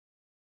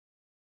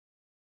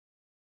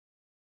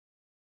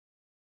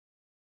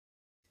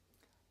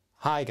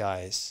Hi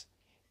guys!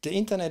 The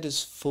internet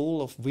is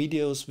full of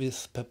videos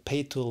with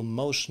perpetual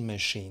motion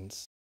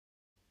machines.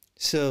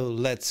 So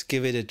let's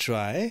give it a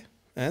try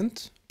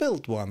and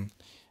build one.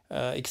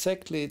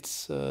 Exactly,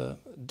 it's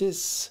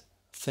this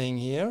thing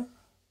here,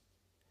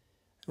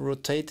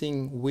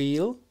 rotating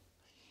wheel.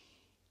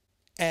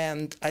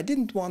 And I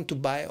didn't want to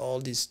buy all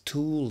these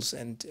tools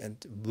and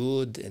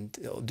wood and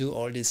do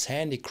all this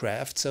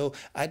handicraft, so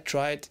I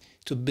tried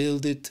to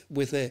build it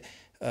with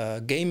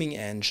a gaming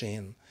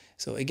engine.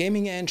 So a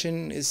gaming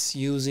engine is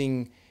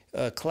using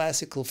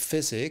classical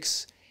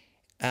physics,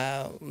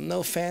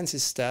 no fancy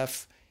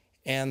stuff,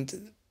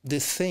 and the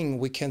thing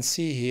we can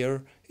see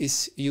here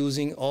is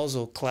using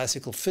also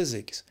classical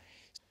physics.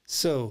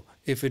 So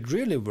if it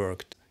really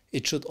worked,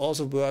 it should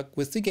also work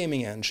with the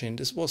gaming engine.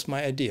 This was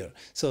my idea.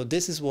 So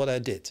this is what I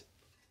did.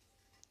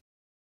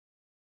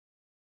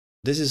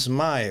 This is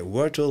my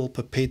virtual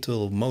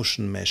perpetual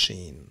motion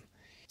machine.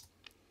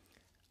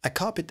 I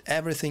copied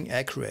everything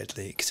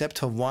accurately except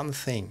for one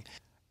thing.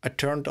 I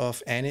turned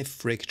off any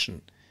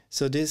friction.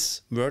 So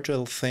this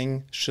virtual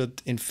thing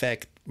should in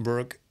fact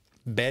work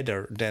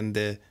better than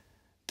the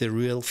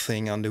real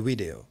thing on the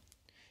video.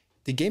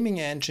 The gaming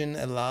engine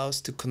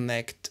allows to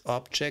connect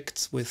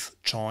objects with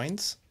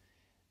joints.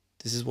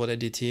 This is what I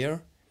did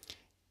here.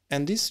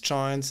 And these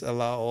joints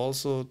allow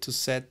also to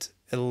set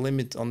a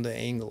limit on the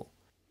angle.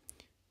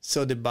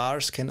 So the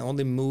bars can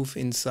only move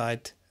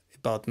inside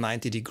about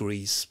 90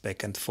 degrees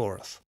back and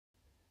forth.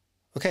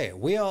 Okay,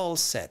 we are all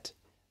set.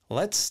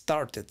 Let's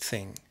start that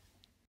thing.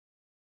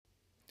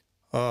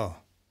 Oh,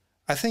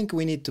 I think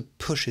we need to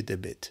push it a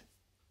bit.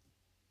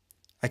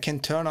 I can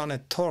turn on a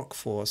torque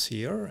force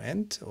here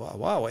and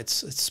wow, it's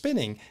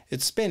spinning.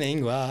 It's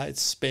spinning. Wow,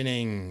 it's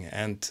spinning.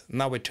 And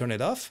now we turn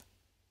it off.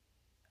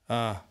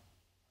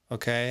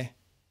 Okay,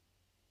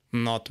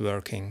 not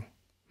working.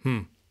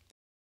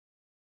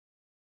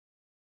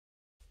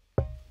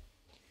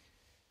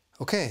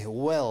 Okay,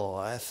 well,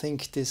 I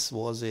think this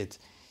was it.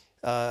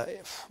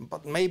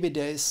 But maybe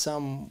there is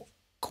some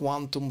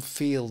quantum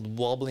field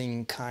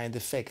wobbling kind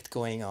effect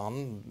going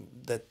on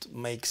that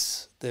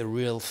makes the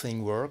real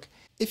thing work.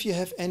 If you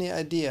have any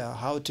idea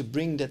how to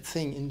bring that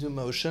thing into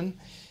motion,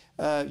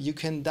 you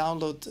can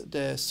download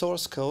the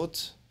source code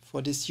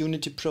for this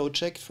Unity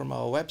project from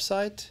our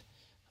website.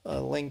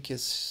 Link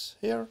is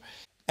here.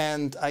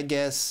 And I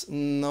guess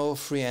no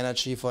free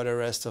energy for the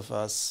rest of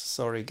us.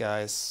 Sorry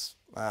guys,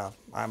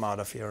 I'm out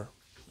of here.